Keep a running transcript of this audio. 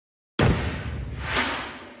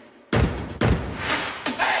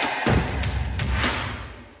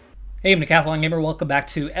Hey, I'm Decathlon Gamer. Welcome back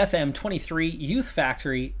to FM23 Youth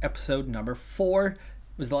Factory, episode number 4. It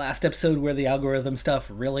was the last episode where the algorithm stuff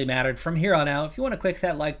really mattered. From here on out, if you want to click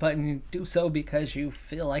that like button, do so because you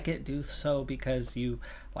feel like it. Do so because you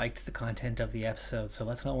liked the content of the episode. So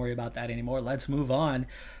let's not worry about that anymore. Let's move on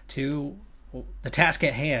to the task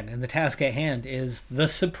at hand. And the task at hand is the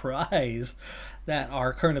surprise that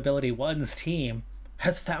our current Ability 1's team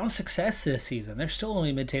has found success this season. They're still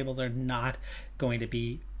only mid-table. They're not going to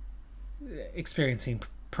be experiencing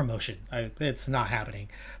promotion. It's not happening,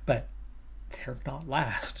 but they're not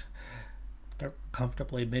last. They're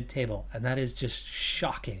comfortably mid-table, and that is just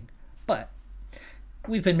shocking. But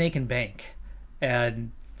we've been making bank,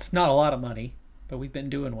 and it's not a lot of money, but we've been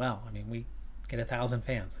doing well. I mean, we get 1,000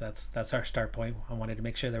 fans. That's our start point. I wanted to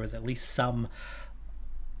make sure there was at least some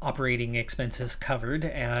operating expenses covered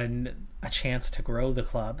and a chance to grow the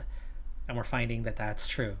club, and we're finding that that's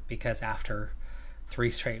true because after 3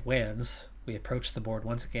 straight wins, we approached the board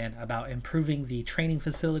once again about improving the training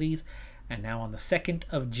facilities, and now on the 2nd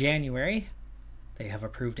of January, they have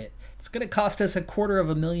approved it. It's going to cost us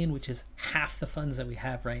 $250,000, which is half the funds that we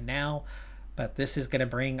have right now, but this is going to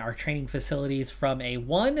bring our training facilities from a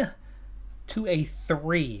 1 to a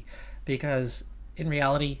 3, because in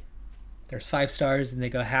reality, there's 5 stars and they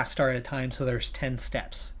go half star at a time, so there's 10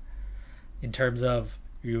 steps in terms of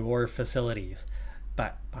your facilities.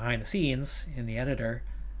 But behind the scenes, in the editor,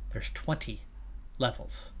 there's 20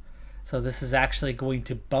 levels. So this is actually going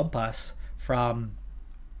to bump us from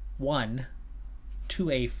 1 to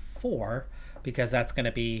a 4, because that's going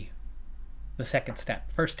to be the second step.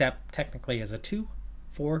 First step technically is a 2,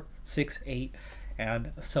 4, 6, 8,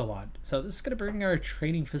 and so on. So this is going to bring our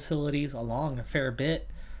training facilities along a fair bit.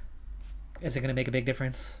 Is it going to make a big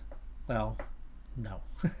difference? Well, no.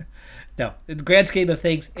 No. In the grand scheme of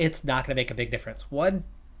things, it's not going to make a big difference. One,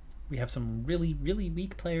 we have some really, really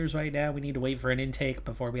weak players right now. We need to wait for an intake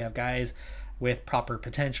before we have guys with proper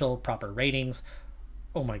potential, proper ratings.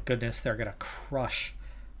 Oh my goodness, they're going to crush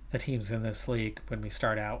the teams in this league when we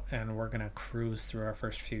start out, and we're going to cruise through our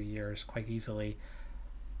first few years quite easily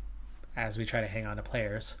as we try to hang on to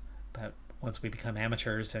players. But once we become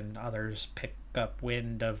amateurs and others pick up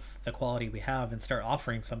wind of the quality we have and start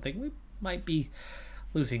offering something, we might be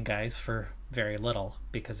losing guys for very little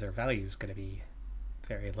because their value is going to be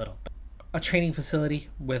very little. A training facility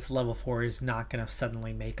with level 4 is not going to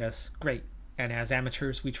suddenly make us great. And as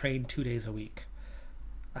amateurs, we train 2 days a week,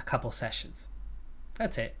 a couple sessions.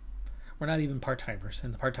 That's it. We're not even part-timers,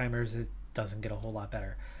 and the part-timers, it doesn't get a whole lot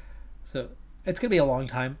better. So it's going to be a long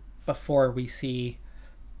time before we see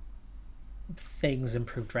things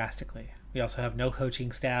improve drastically. We also have no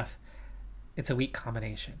coaching staff. It's a weak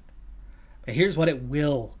combination. But here's what it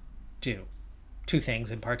will do. 2 things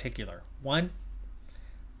in particular. One,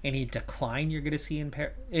 any decline you're going to see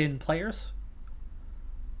in players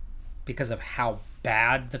because of how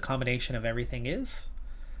bad the combination of everything is,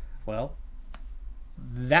 well,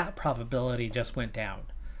 that probability just went down.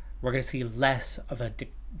 We're going to see less of a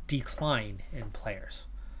decline in players.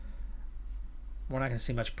 We're not going to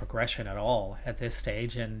see much progression at all at this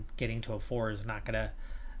stage, and getting to a 4 is not going to,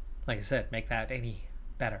 like I said, make that any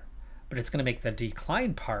better. But it's going to make the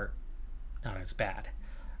decline part not as bad.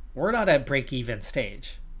 We're not at break-even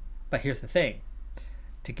stage. But here's the thing.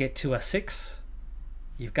 To get to a 6,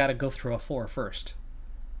 you've got to go through a 4 first.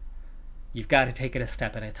 You've got to take it a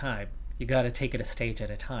step at a time. You've got to take it a stage at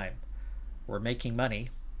a time. We're making money.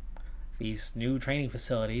 These new training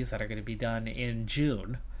facilities that are going to be done in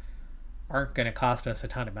June aren't going to cost us a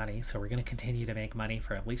ton of money, so we're going to continue to make money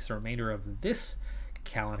for at least the remainder of this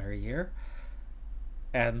calendar year.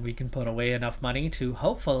 And we can put away enough money to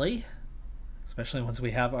hopefully, especially once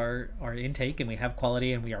we have our intake and we have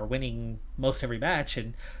quality and we are winning most every match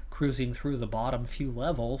and cruising through the bottom few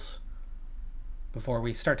levels before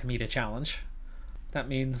we start to meet a challenge. That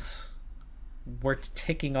means we're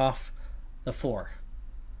ticking off the 4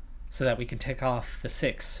 so that we can tick off the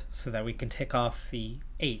 6, so that we can tick off the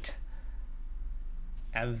 8.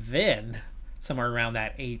 And then somewhere around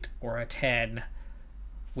that 8 or a 10,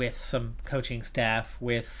 with some coaching staff,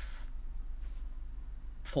 with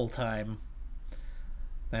full-time,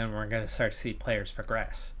 then we're going to start to see players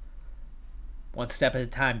progress. 1 step at a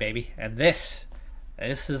time, baby. And this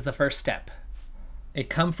is the first step. A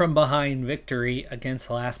come-from-behind victory against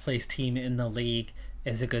the last-place team in the league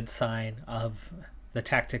is a good sign of the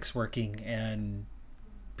tactics working and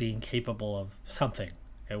being capable of something.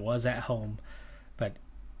 It was at home, but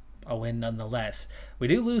a win nonetheless. We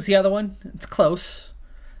do lose the other one. It's close.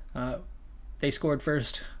 They scored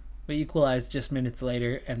first. We equalized just minutes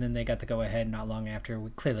later, and then they got the go-ahead not long after. We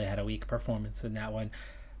clearly had a weak performance in that one.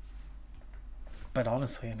 But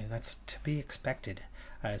honestly, I mean, that's to be expected.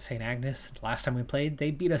 St. Agnes, last time we played,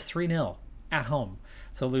 they beat us 3-0 at home.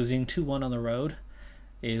 So losing 2-1 on the road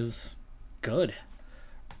is good.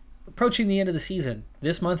 Approaching the end of the season.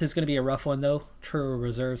 This month is going to be a rough one, though. Truro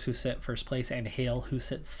Reserves, who sit first place, and Hale, who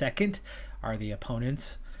sit second, are the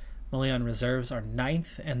opponents. Mullion Reserves are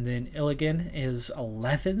 9th, and then Illigan is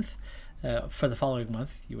 11th. For the following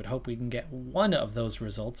month, you would hope we can get one of those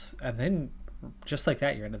results, and then just like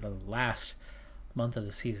that, you're into the last month of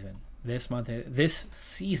the season. This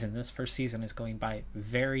first season is going by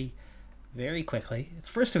very, very quickly. It's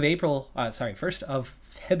 1st of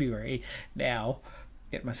February now.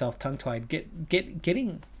 Get myself tongue-tied.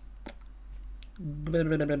 Getting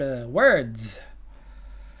words.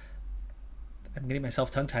 I'm getting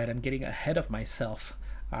myself tongue-tied. I'm getting ahead of myself.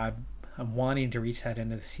 I'm wanting to reach that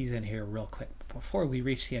end of the season here real quick. But before we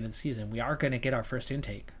reach the end of the season, we are going to get our first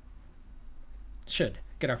intake. Should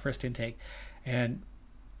get our first intake. And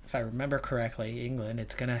if I remember correctly, England,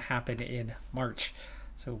 it's going to happen in March.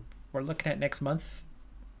 So we're looking at next month.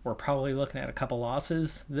 We're probably looking at a couple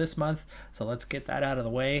losses this month. So let's get that out of the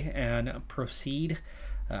way and proceed.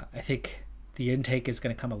 I think the intake is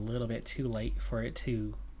going to come a little bit too late for it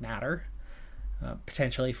to matter.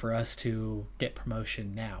 Potentially for us to get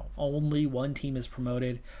promotion now. Only one team is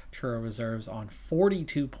promoted. Truro Reserves on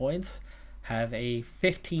 42 points have a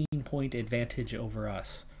 15-point advantage over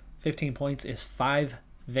us. 15 points is 5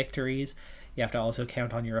 victories. You have to also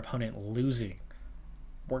count on your opponent losing.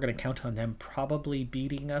 We're going to count on them probably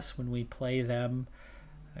beating us when we play them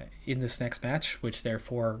in this next match, which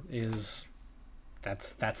therefore is that's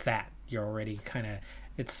that. You're already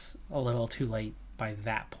it's a little too late by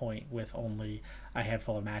that point with only a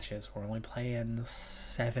handful of matches. We're only playing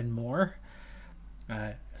 7 more.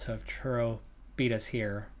 So if Truro beat us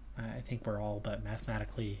here, I think we're all but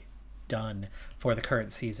mathematically done for the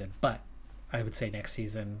current season. But I would say next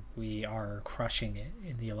season we are crushing it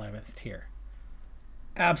in the 11th tier.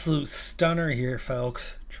 Absolute stunner here,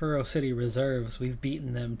 folks. Truro City Reserves, we've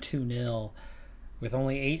beaten them 2-0 with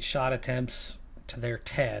only 8 shot attempts to their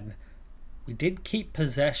 10. We did keep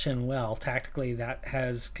possession well. Tactically, that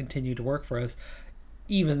has continued to work for us,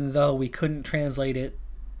 even though we couldn't translate it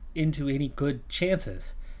into any good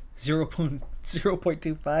chances.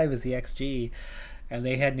 0.25 is the XG, and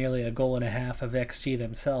they had nearly a goal and a half of XG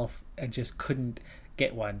themselves and just couldn't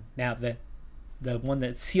get one. Now, the one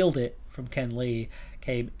that sealed it from Ken Lee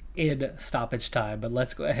came in stoppage time, but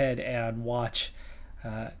let's go ahead and watch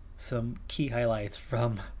some key highlights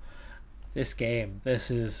from this game. This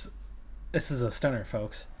is a stunner,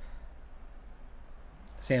 folks.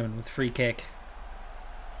 Salmon with free kick.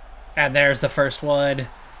 And there's the first one.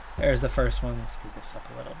 There's the first one. Let's speed this up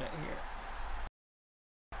a little bit here.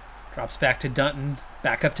 Drops back to Dunton.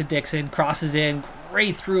 Back up to Dixon. Crosses in.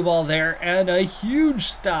 Great through ball there. And a huge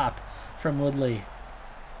stop from Woodley.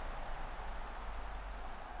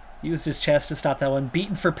 Used his chest to stop that one.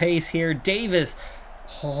 Beaten for pace here. Davis.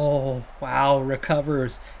 Oh, wow.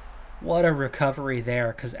 Recovers. What a recovery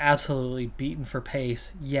there, because absolutely beaten for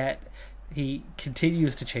pace, yet he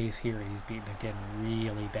continues to chase here. He's beaten again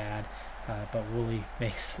really bad, but Woolley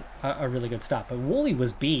makes a really good stop. But Woolley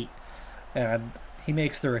was beat, and he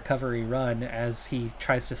makes the recovery run as he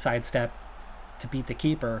tries to sidestep to beat the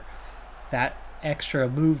keeper. That extra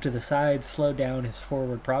move to the side slowed down his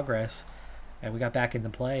forward progress, and we got back into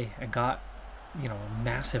play and got, a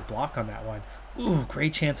massive block on that one. Ooh,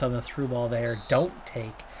 great chance on the through ball there. Don't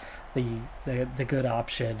take the good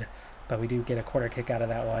option, but we do get a corner kick out of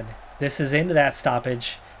that one. This is into that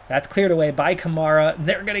stoppage. That's cleared away by Kamara.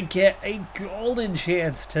 They're going to get a golden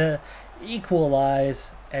chance to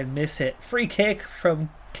equalize and miss it. Free kick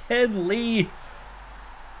from Ken Lee.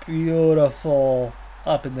 Beautiful.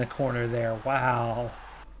 Up in the corner there. Wow.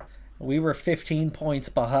 We were 15 points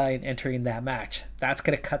behind entering that match. That's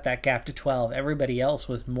going to cut that gap to 12. Everybody else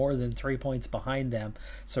was more than 3 points behind them.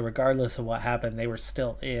 So regardless of what happened, they were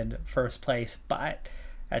still in first place. But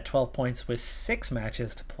at 12 points with 6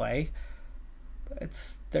 matches to play,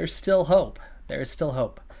 there's still hope. There is still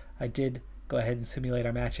hope. I did go ahead and simulate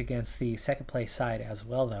our match against the second place side as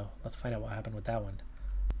well, though. Let's find out what happened with that one.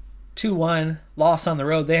 2-1, loss on the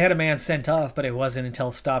road. They had a man sent off, but it wasn't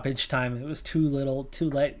until stoppage time. It was too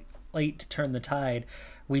late to turn the tide.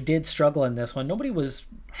 We did struggle in this one. Nobody was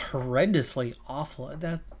horrendously awful.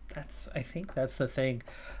 I think that's the thing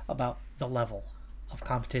about the level of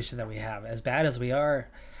competition that we have. As bad as we are,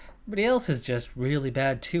 everybody else is just really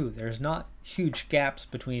bad too. There's not huge gaps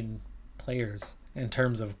between players in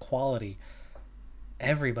terms of quality.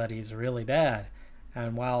 Everybody's really bad.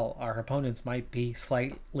 And while our opponents might be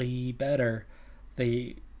slightly better,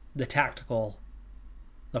 the tactical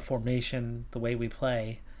the formation, the way we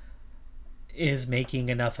play, is making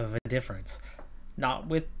enough of a difference. Not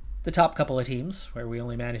with the top couple of teams, where we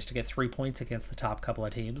only managed to get 3 points against the top couple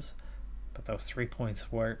of teams, but those 3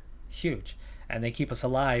 points were huge. And they keep us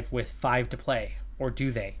alive with 5 to play. Or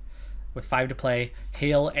do they? With 5 to play,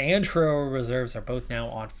 Hale and Truro Reserves are both now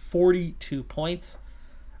on 42 points.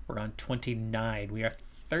 We're on 29. We are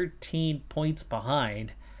 13 points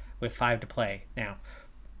behind with 5 to play. Now,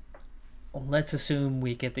 let's assume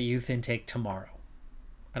we get the youth intake tomorrow.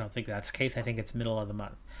 I don't think that's the case. I think it's middle of the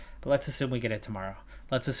month. But let's assume we get it tomorrow.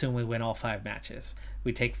 Let's assume we win all 5 matches.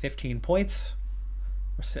 We take 15 points.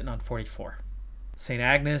 We're sitting on 44. St.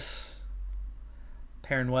 Agnes,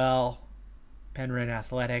 Perrinwell, Penryn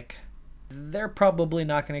Athletic, they're probably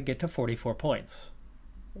not going to get to 44 points.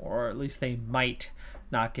 Or at least they might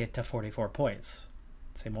not get to 44 points.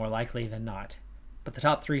 I'd say more likely than not. But the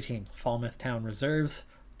top 3 teams, Falmouth Town Reserves,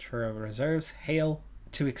 Truro Reserves, Hale,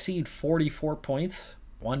 to exceed 44 points,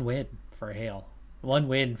 1 win for Hale. 1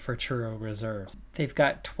 win for Truro Reserves. They've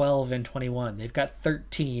got 12 and 21. They've got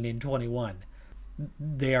 13 and 21.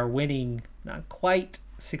 They are winning not quite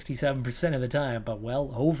 67% of the time, but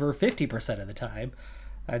well over 50% of the time.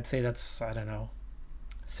 I'd say that's, I don't know,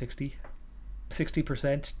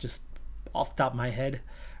 60% just off the top of my head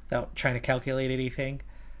without trying to calculate anything.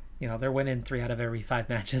 You know, they're winning 3 out of every 5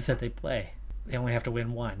 matches that they play. They only have to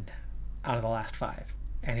win 1 out of the last 5.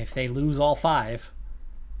 And if they lose all 5,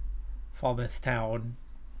 Falmouth Town,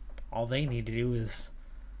 all they need to do is,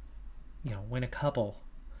 win a couple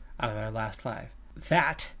out of their last 5.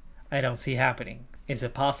 That I don't see happening. Is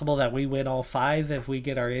it possible that we win all 5 if we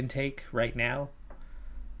get our intake right now?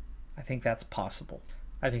 I think that's possible.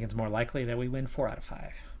 I think it's more likely that we win 4 out of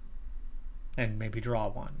 5 and maybe draw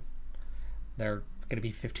 1. They're going to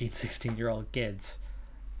be 15, 16-year-old kids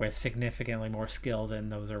with significantly more skill than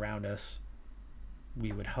those around us,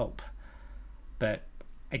 we would hope. But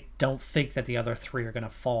I don't think that the other 3 are going to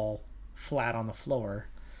fall flat on the floor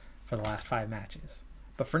for the last 5 matches.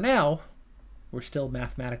 But for now, we're still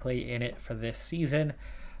mathematically in it for this season,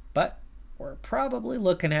 but we're probably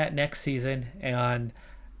looking at next season and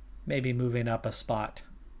maybe moving up a spot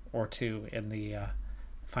or 2 in the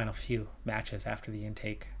final few matches after the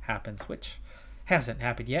intake happens, which hasn't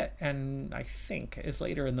happened yet, and I think is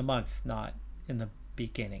later in the month, not in the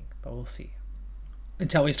beginning, but we'll see.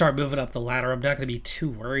 Until we start moving up the ladder, I'm not going to be too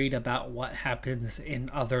worried about what happens in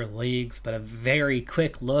other leagues, but a very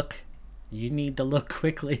quick look. You need to look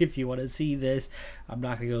quickly if you want to see this. I'm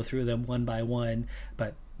not going to go through them one by one,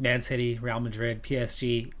 but Man City, Real Madrid,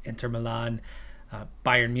 PSG, Inter Milan,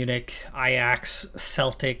 Bayern Munich, Ajax,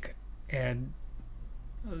 Celtic, and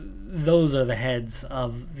those are the heads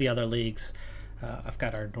of the other leagues. I've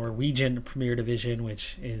got our Norwegian Premier Division,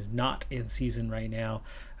 which is not in season right now,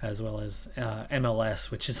 as well as MLS,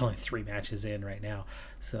 which is only 3 matches in right now.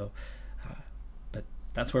 So, but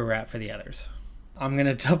that's where we're at for the others. I'm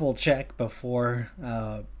gonna double check before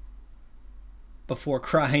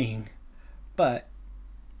crying, but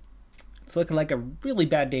it's looking like a really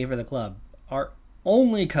bad day for the club. Our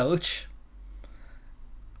only coach,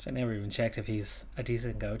 which I never even checked if he's a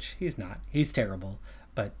decent coach. He's not. He's terrible,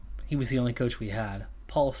 but he was the only coach we had.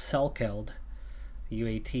 Paul Selkeld, the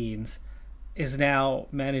U18s, is now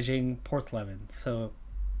managing Porthleven. So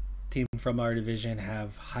team from our division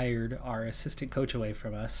have hired our assistant coach away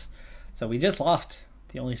from us. So we just lost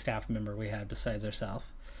the only staff member we had besides ourselves.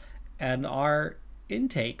 And our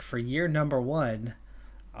intake for year number 1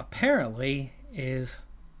 apparently is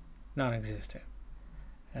non-existent.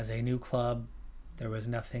 As a new club, there was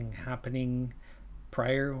nothing happening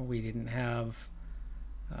prior. We didn't have...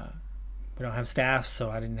 we don't have staff, so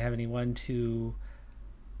I didn't have anyone to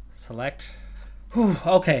select. Whew,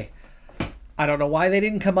 okay. I don't know why they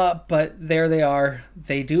didn't come up, but there they are.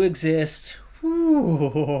 They do exist.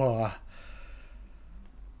 Whew.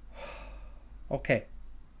 Okay.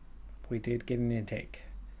 We did get an intake.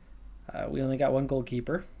 We only got 1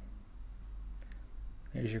 goalkeeper.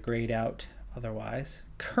 There's your grade out otherwise.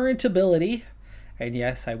 Current ability. And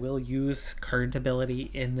yes, I will use current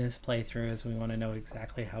ability in this playthrough as we want to know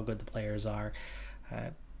exactly how good the players are.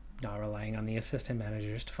 Not relying on the assistant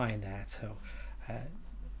managers to find that. So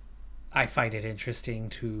I find it interesting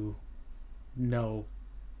to know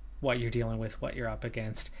what you're dealing with, what you're up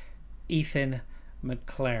against. Ethan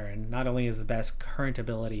McLaren not only is the best current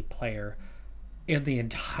ability player in the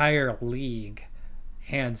entire league,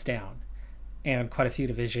 hands down, and quite a few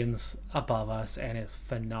divisions above us, and is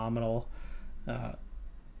phenomenal.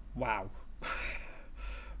 Wow.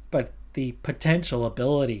 But the potential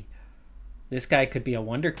ability, this guy could be a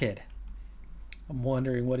wonder kid. I'm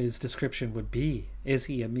wondering what his description would be. Is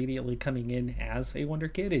he immediately coming in as a wonder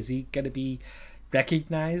kid? Is he going to be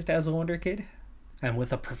recognized as a wonder kid? And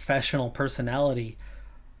with a professional personality,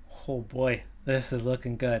 oh boy, this is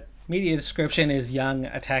looking good. Media description is young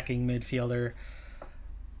attacking midfielder.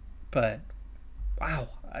 But wow,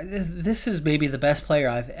 this is maybe the best player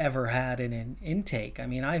I've ever had in an intake. I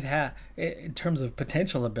mean, I've had, in terms of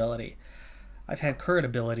potential ability, I've had current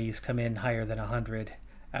abilities come in higher than 100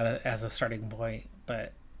 as a starting point,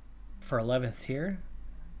 but for 11th tier,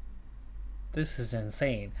 this is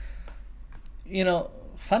insane. You know,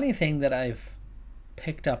 funny thing that I've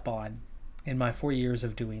picked up on in my 4 years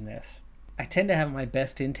of doing this, I tend to have my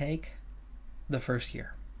best intake the first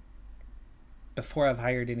year, before I've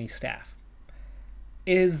hired any staff.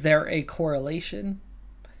 Is there a correlation?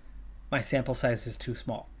 My sample size is too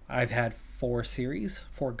small. I've had 4 series,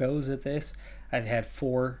 4 goes at this. I've had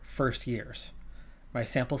 4 first years. My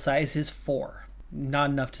sample size is 4.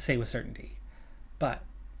 Not enough to say with certainty. But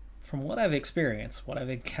from what I've experienced, what I've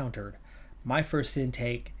encountered, my first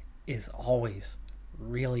intake is always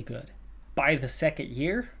really good. By the second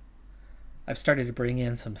year, I've started to bring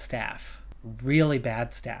in some staff, really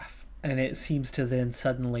bad staff. And it seems to then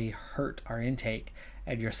suddenly hurt our intake.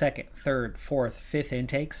 And your second, third, fourth, fifth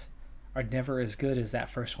intakes are never as good as that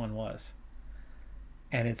first one was.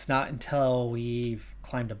 And it's not until we've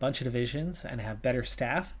climbed a bunch of divisions and have better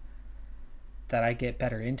staff that I get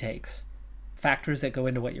better intakes. Factors that go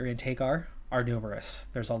into what your intake are numerous.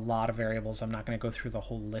 There's a lot of variables. I'm not going to go through the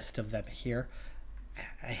whole list of them here.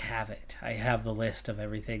 I have it. I have the list of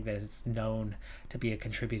everything that is known to be a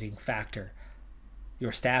contributing factor.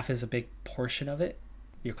 Your staff is a big portion of it.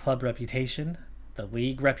 Your club reputation, the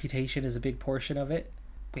league reputation is a big portion of it.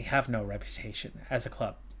 We have no reputation as a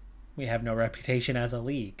club. We have no reputation as a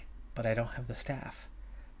league, but I don't have the staff.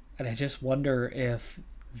 And I just wonder if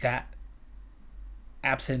that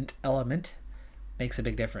absent element makes a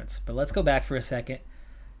big difference. But let's go back for a second.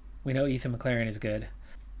 We know Ethan McLaren is good,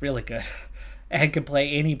 really good, and can play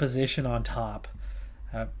any position on top.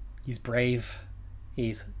 He's brave.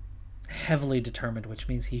 He's heavily determined, which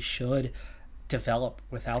means he should develop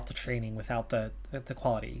without the training, without the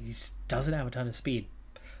quality. He just doesn't have a ton of speed.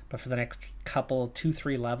 But for the next couple,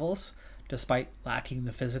 2-3 levels, despite lacking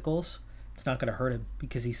the physicals, it's not going to hurt him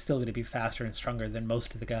because he's still going to be faster and stronger than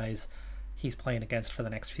most of the guys he's playing against for the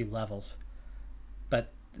next few levels.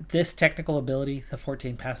 But this technical ability, the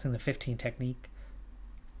 14 passing, the 15 technique,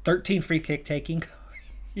 13 free kick taking,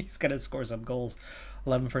 he's going to score some goals.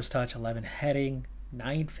 11 first touch, 11 heading,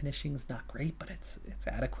 9 finishing is not great, but it's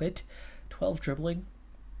adequate. 12 dribbling,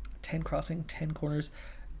 10 crossing, 10 corners.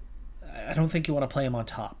 I don't think you want to play him on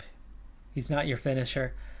top. He's not your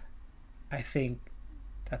finisher. I think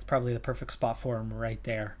that's probably the perfect spot for him right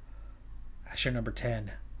there. Asher number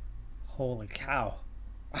 10. Holy cow.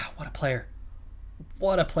 Wow, what a player.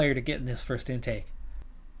 What a player to get in this first intake.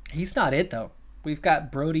 He's not it, though. We've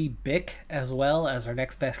got Brody Bick as well as our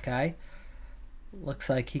next best guy. Looks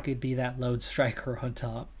like he could be that lone striker on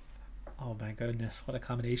top. Oh my goodness, what a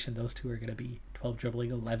combination those two are going to be. 12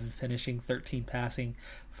 dribbling, 11 finishing, 13 passing,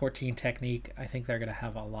 14 technique. I think they're going to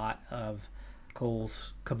have a lot of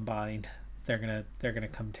goals combined. They're going to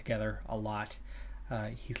come together a lot.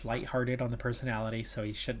 He's lighthearted on the personality, so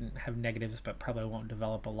he shouldn't have negatives, but probably won't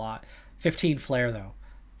develop a lot. 15 flair, though.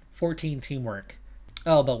 14 teamwork.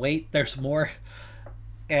 Oh, but wait, there's more.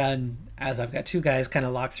 And as I've got 2 guys kind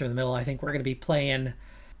of locked through the middle, I think we're going to be playing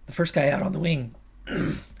the first guy out on the wing.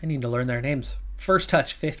 I need to learn their names. First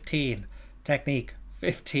touch, 15. Technique,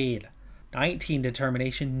 15. 19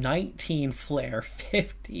 determination, 19 flair,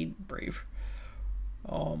 15 brave.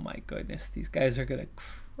 Oh my goodness, these guys are going to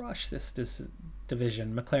crush this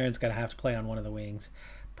division. McLaren's going to have to play on one of the wings.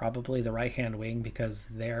 Probably the right-hand wing, because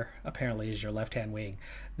there apparently is your left-hand wing.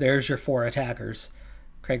 There's your 4 attackers.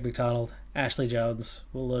 Craig McDonald, Ashley Jones.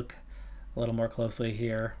 We'll look a little more closely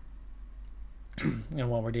here and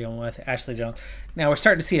what we're dealing with. Ashley Jones. Now we're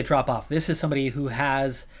starting to see a drop off. This is somebody who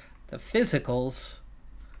has the physicals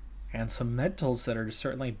and some mentals that are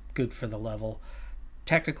certainly good for the level.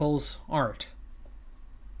 Technicals aren't.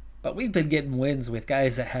 But we've been getting wins with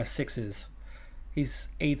guys that have 6s. He's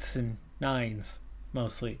 8s and 9s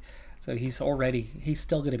mostly. So he's still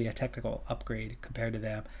going to be a technical upgrade compared to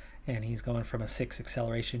them. And he's going from a 6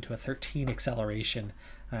 acceleration to a 13 acceleration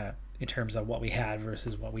in terms of what we had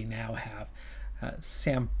versus what we now have.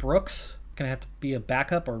 Sam Brooks going to have to be a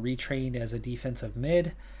backup or retrained as a defensive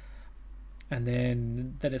mid. And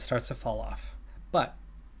then it starts to fall off. But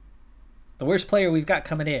the worst player we've got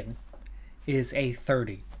coming in is a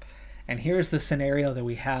 30. And here's the scenario that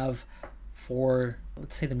we have for,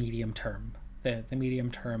 let's say, the medium term. The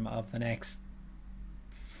medium term of the next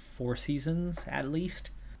 4 seasons at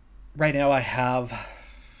least. Right now I have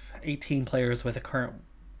 18 players with a current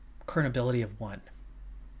ability of 1.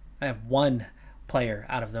 I have 1 player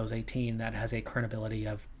out of those 18 that has a current ability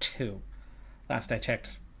of 2. Last I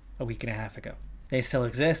checked a week and a half ago. They still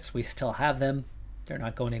exist. We still have them. They're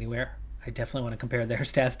not going anywhere. I definitely want to compare their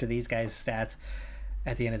stats to these guys' stats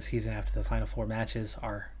at the end of the season after the final 4 matches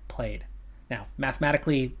are played. Now,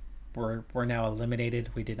 mathematically, we're now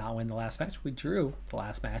eliminated. We did not win the last match. We drew the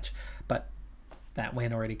last match, but that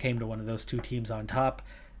win already came to one of those 2 teams on top,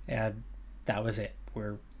 and that was it.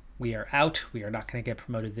 We are out. We are not going to get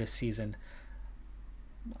promoted this season.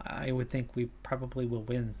 I would think we probably will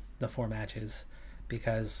win the 4 matches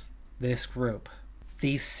because this group,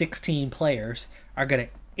 these 16 players, are going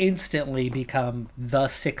to instantly become the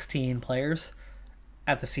 16 players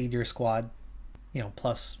at the senior squad,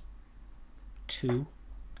 plus 2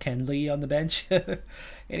 Kenley on the bench.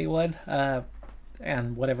 Anyone?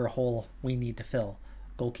 And whatever hole we need to fill.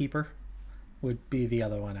 Goalkeeper would be the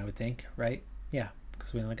other one, I would think, right? Yeah,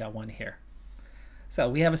 because we only got 1 here. So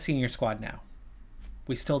we have a senior squad now.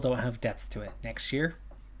 We still don't have depth to it. Next year,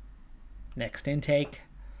 next intake,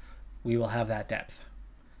 we will have that depth.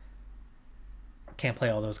 Can't play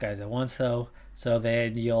all those guys at once, though. So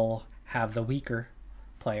then you'll have the weaker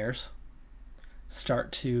players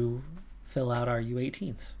start to fill out our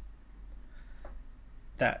U18s.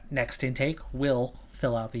 That next intake will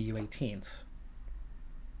fill out the U18s.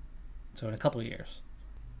 So in a couple of years.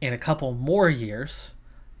 In a couple more years,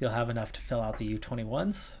 you'll have enough to fill out the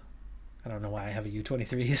U21s. I don't know why I have a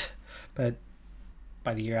U23s, but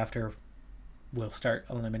by the year after, we'll start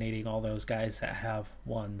eliminating all those guys that have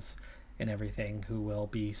 1s and everything who will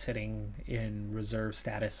be sitting in reserve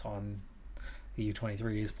status on the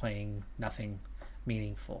U23s playing nothing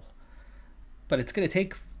meaningful. But it's going to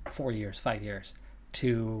take 4 years, 5 years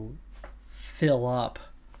to fill up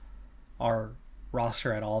our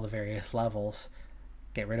roster at all the various levels,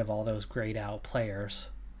 get rid of all those grayed out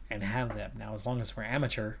players, and have them. Now, as long as we're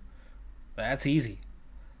amateur, that's easy.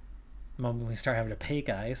 The moment we start having to pay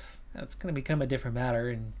guys, that's going to become a different matter,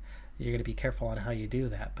 and you're going to be careful on how you do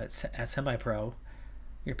that. But at semi-pro,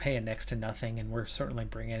 you're paying next to nothing, and we're certainly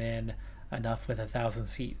bringing in enough with a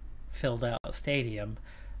 1,000-seat filled out stadium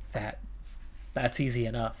that's easy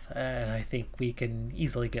enough. And I think we can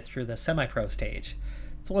easily get through the semi-pro stage.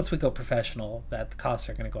 So once we go professional, that the costs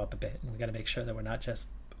are going to go up a bit, and we got to make sure that we're not just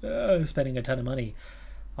spending a ton of money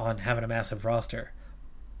on having a massive roster.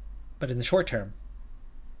 But in the short term,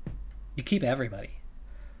 you keep everybody.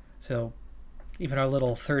 So even our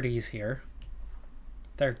little 30s here,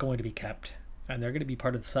 they're going to be kept, and they're going to be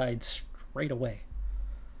part of the side straight away.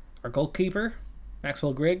 Our goalkeeper,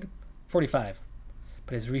 Maxwell Grigg, 45,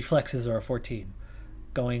 but his reflexes are a 14,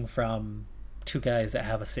 going from 2 guys that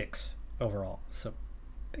have a 6 overall. So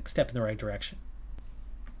big step in the right direction.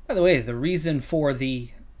 By the way, the reason for the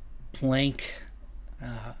blank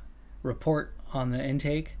report on the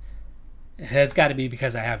intake has got to be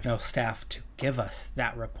because I have no staff to give us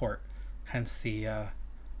that report. Hence the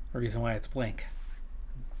reason why it's blank.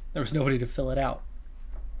 There was nobody to fill it out.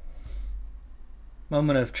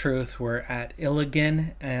 Moment of truth, we're at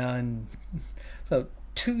Illigan, and so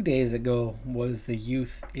 2 days ago was the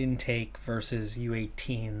youth intake versus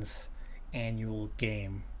U18's annual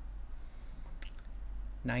game.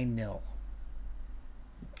 9-0.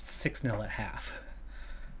 6-0 at half.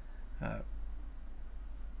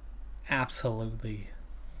 Absolutely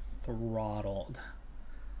throttled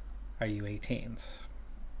our U18s.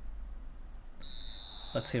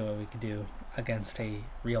 Let's see what we can do against a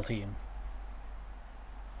real team.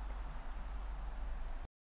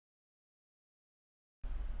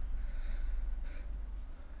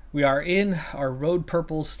 We are in our road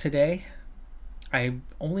purples today. I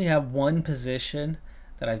only have 1 position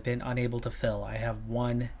that I've been unable to fill. I have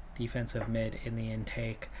 1 defensive mid in the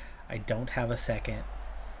intake. I don't have a second.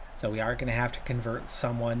 So we are going to have to convert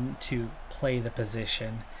someone to play the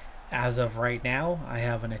position. As of right now, I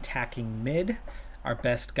have an attacking mid. Our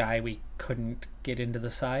best guy we couldn't get into the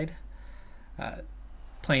side.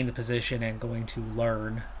 Playing the position and going to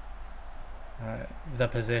learn the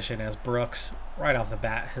position, as Brooks, right off the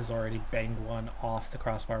bat, has already banged one off the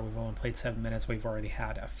crossbar. We've only played 7 minutes. We've already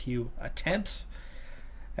had a few attempts,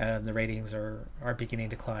 and the ratings are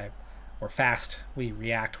beginning to climb. We're fast. We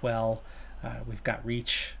react well. We've got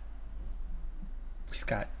reach. We've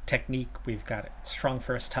got technique. We've got a strong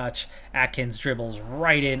first touch. Atkins dribbles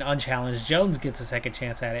right in, unchallenged. Jones gets a second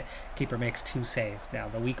chance at it. Keeper makes 2 saves. Now,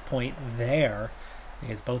 the weak point there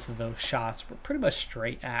is both of those shots were pretty much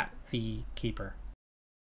straight at the keeper.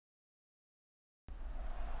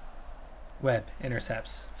 Webb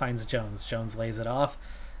intercepts, finds Jones. Jones lays it off.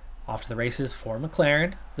 Off to the races for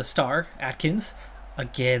McLaren, the star, Atkins.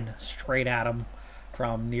 Again, straight at him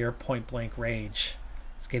from near point-blank range.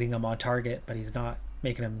 It's getting him on target, but he's not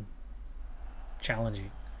making him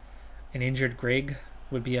challenging. An injured Grigg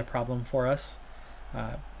would be a problem for us.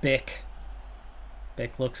 Bick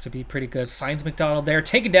looks to be pretty good. Finds McDonald there,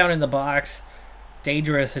 taken down in the box.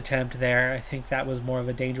 Dangerous attempt there. I think that was more of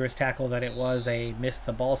a dangerous tackle than it was a missed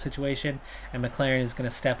the ball situation. And McLaren is going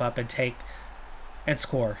to step up and take and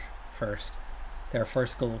score first. Their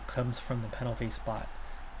first goal comes from the penalty spot.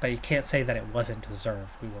 But you can't say that it wasn't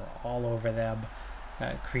deserved. We were all over them,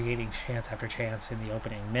 creating chance after chance in the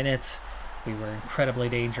opening minutes. We were incredibly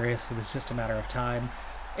dangerous. It was just a matter of time.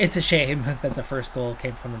 It's a shame that the first goal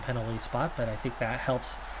came from the penalty spot, but I think that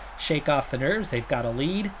helps shake off the nerves. They've got a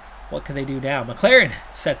lead. What can they do now? McLaren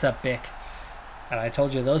sets up Bick. And I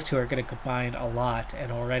told you those two are going to combine a lot.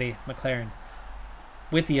 And already McLaren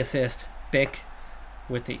with the assist. Bick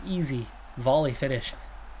with the easy volley finish.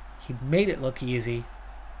 He made it look easy.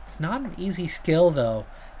 It's not an easy skill, though,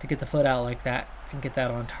 to get the foot out like that and get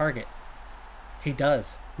that on target. He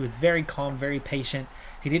does. He was very calm, very patient.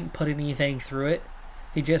 He didn't put anything through it.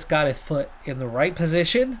 He just got his foot in the right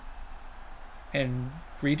position and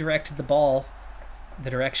redirected the ball the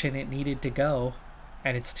direction it needed to go,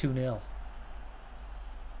 and it's 2-0.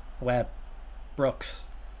 Webb, Brooks.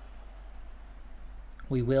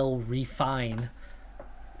 We will refine,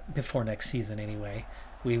 before next season anyway,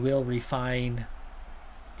 we will refine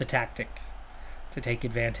the tactic to take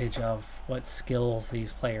advantage of what skills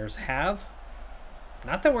these players have.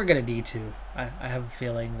 Not that we're going to need to. I have a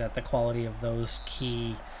feeling that the quality of those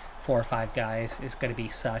key 4 or 5 guys is going to be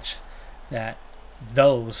such that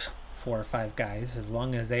those 4 or 5 guys, as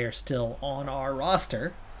long as they are still on our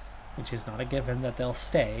roster, which is not a given that they'll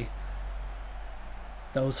stay,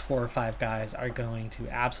 those 4 or 5 guys are going to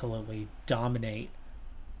absolutely dominate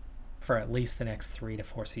for at least the next 3 to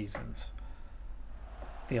 4 seasons.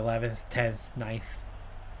 The 11th, 10th, 9th,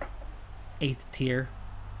 8th tier,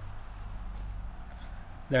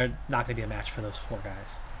 they're not going to be a match for those 4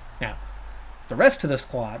 guys. Now, the rest of the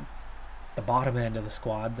squad, the bottom end of the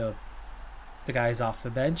squad, the guys off the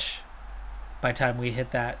bench, by the time we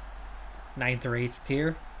hit that 9th or 8th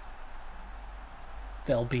tier,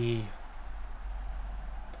 they'll be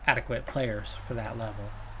adequate players for that level.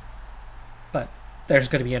 But there's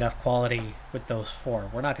going to be enough quality with those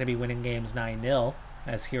 4. We're not going to be winning games 9-0,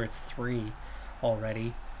 as here it's 3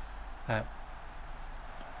 already.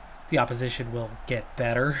 The opposition will get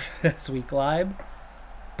better as we climb,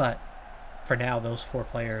 but for now those 4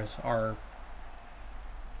 players are,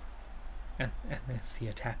 and it's the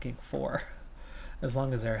attacking 4. As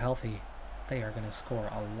long as they're healthy, they are going to score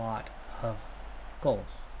a lot of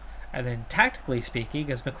goals. And then tactically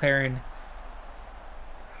speaking, as McLaren,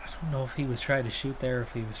 I don't know if he was trying to shoot there or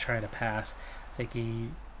if he was trying to pass. I think he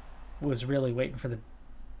was really waiting for the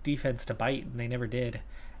defense to bite, and they never did.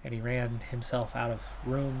 And he ran himself out of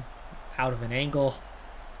room, out of an angle,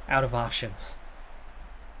 out of options.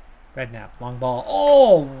 Redknapp, long ball.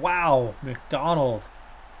 Oh, wow, McDonald.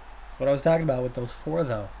 That's what I was talking about with those 4,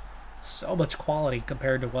 though. So much quality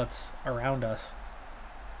compared to what's around us.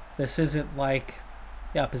 This isn't like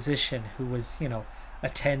the opposition who was, a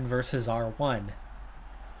 10 versus our 1.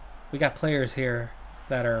 We got players here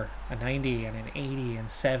that are a 90 and an 80 and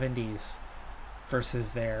 70s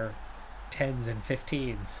versus their 10s and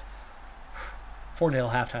 15s.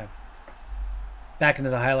 4-0 halftime. Back into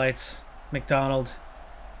the highlights. McDonald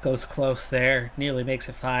goes close there, nearly makes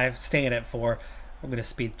it 5, staying at 4. We're going to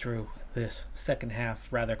speed through this second half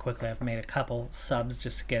rather quickly. I've made a couple subs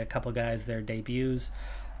just to get a couple guys their debuts,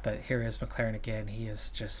 but here is McLaren again. He is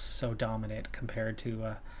just so dominant compared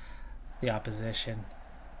to the opposition,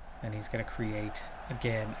 and he's going to create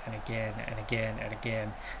again and again and again and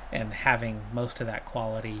again, and having most of that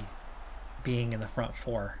quality being in the front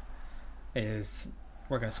 4 is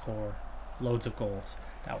we're going to score loads of goals.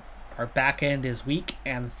 Now, our back end is weak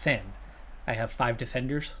and thin. I have 5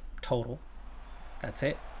 defenders total. That's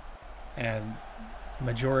it. And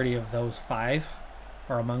majority of those 5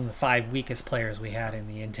 are among the 5 weakest players we had in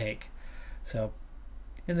the intake. So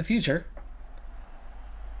in the future,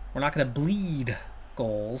 we're not going to bleed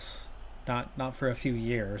goals, not for a few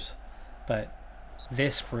years, but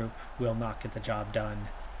this group will not get the job done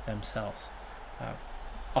themselves.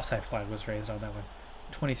 Offside flag was raised on that one.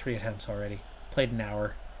 23 attempts already. Played an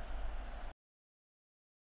hour.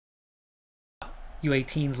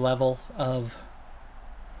 U18's level of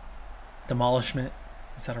demolishment.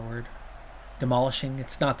 Is that a word? Demolishing.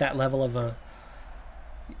 It's not that level of a...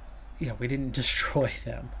 we didn't destroy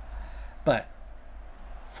them. But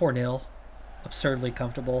 4-0. Absurdly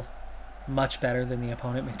comfortable. much better than the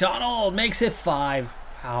opponent. McDonald makes it 5.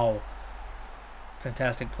 Wow.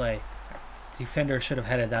 Fantastic play. Defender should have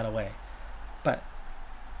headed that away. But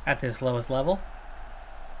at this lowest level,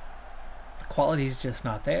 the quality's just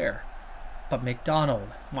not there. But McDonald,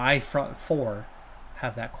 my front 4,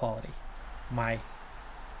 have that quality. My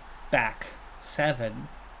back 7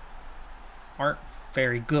 aren't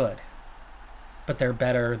very good, but they're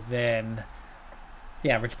better than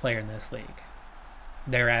the average player in this league.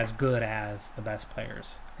 They're as good as the best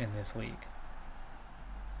players in this league.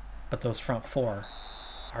 But those front 4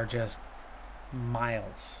 are just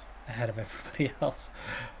miles ahead of everybody else.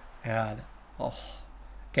 And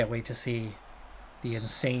can't wait to see the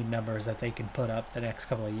insane numbers that they can put up the next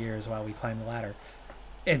couple of years while we climb the ladder.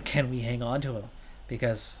 And can we hang on to them?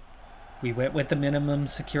 Because we went with the minimum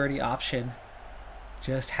security option.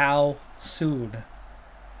 Just how soon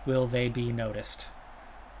will they be noticed?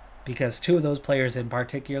 Because 2 of those players in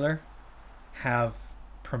particular have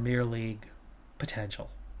Premier League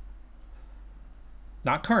potential.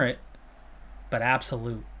 Not current, but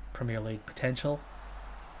absolute Premier League potential.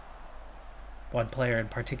 One player in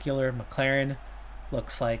particular, McLaren,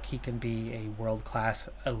 looks like he can be a world-class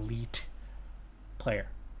elite player.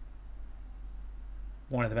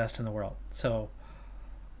 One of the best in the world. So,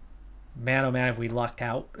 man, oh man, have we lucked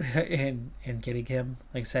out in getting him.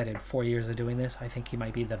 Like I said, in 4 years of doing this, I think he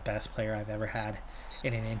might be the best player I've ever had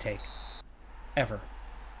in an intake. Ever.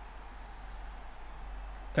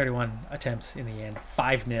 31 attempts in the end.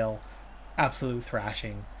 5-0. Absolute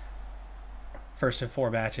thrashing. First of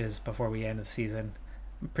 4 matches before we end the season.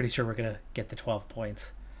 I'm pretty sure we're going to get the 12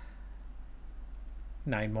 points.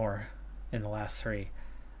 9 more in the last 3.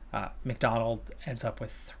 McDonald ends up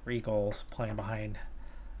with 3 goals playing behind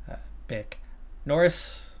Bick.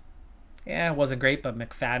 Norris, yeah, wasn't great, but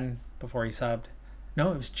McFadden before he subbed.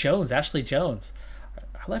 No, it was Jones, Ashley Jones.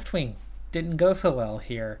 Our left wing didn't go so well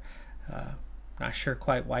here. Not sure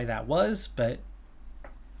quite why that was, but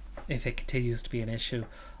if it continues to be an issue,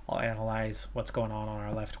 I'll analyze what's going on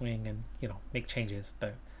our left wing and, make changes.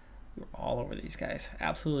 But we were all over these guys.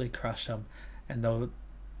 Absolutely crushed them. And though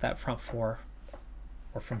that front 4,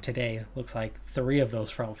 or from today, looks like 3 of those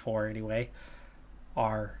front 4 anyway,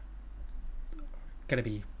 are going to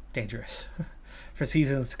be dangerous for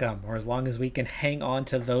seasons to come, or as long as we can hang on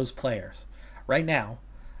to those players. Right now,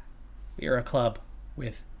 we are a club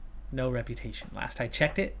with no reputation. Last I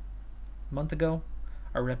checked it, a month ago,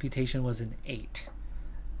 our reputation was an 8.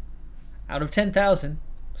 Out of 10,000,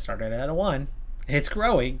 started at a 1. It's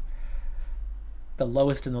growing. The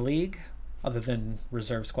lowest in the league, other than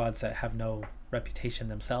reserve squads that have no reputation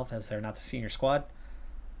themselves, as they're not the senior squad.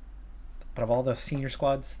 But of all the senior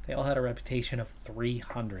squads, they all had a reputation of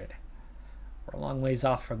 300. We're a long ways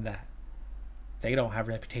off from that. They don't have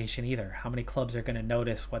reputation either. How many clubs are going to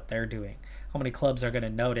notice what they're doing? How many clubs are going to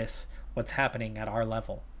notice what's happening at our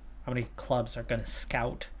level? How many clubs are going to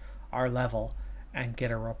scout our level and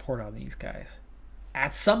get a report on these guys?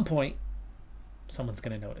 At some point, someone's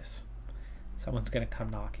going to notice. Someone's going to come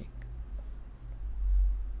knocking.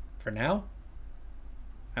 For now,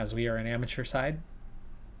 as we are an amateur side,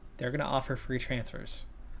 they're going to offer free transfers.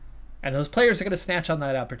 And those players are going to snatch on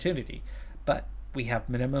that opportunity. But we have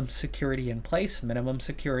minimum security in place. Minimum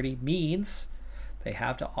security means they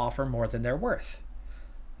have to offer more than they're worth.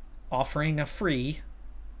 Offering a free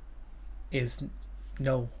is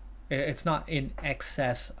it's not in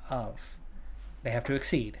excess of. They have to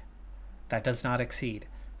exceed. That does not exceed.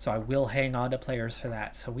 So I will hang on to players for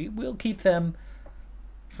that. So we will keep them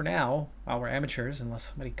for now while we're amateurs, unless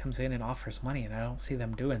somebody comes in and offers money, and I don't see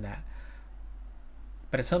them doing that.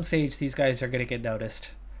 But at some stage, these guys are going to get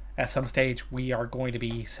noticed. At some stage, we are going to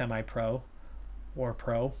be semi-pro or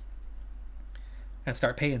pro and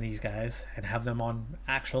start paying these guys and have them on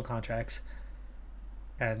actual contracts.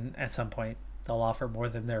 And at some point, they'll offer more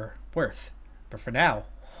than they're worth. But for now,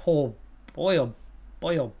 oh boy,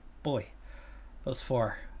 those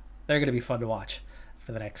 4, they're going to be fun to watch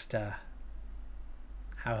for the next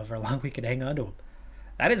however long we can hang on to them.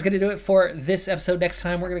 That is going to do it for this episode. Next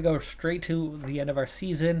time, we're going to go straight to the end of our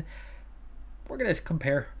season. We're going to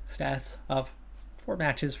compare stats of 4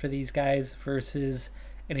 matches for these guys versus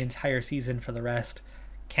an entire season for the rest.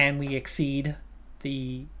 Can we exceed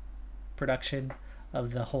the production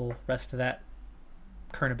of the whole rest of that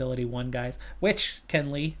current ability 1 guys? Which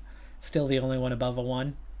Ken Lee, still the only one above a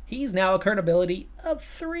 1. He's now a current ability of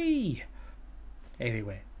 3.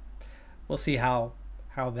 Anyway, we'll see how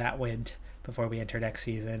that went before we enter next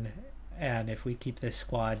season, and if we keep this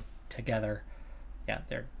squad together, yeah,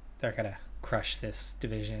 they're gonna crush this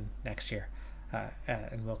division next year,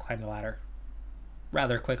 and we'll climb the ladder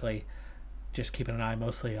rather quickly. Just keeping an eye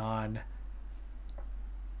mostly on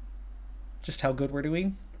just how good we're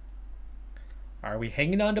doing? Are we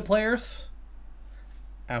hanging on to players?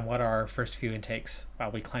 And what are our first few intakes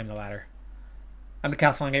while we climb the ladder? I'm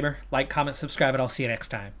Decathlon Gamer. Like, comment, subscribe, and I'll see you next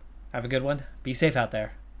time. Have a good one. Be safe out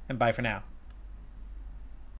there. And bye for now.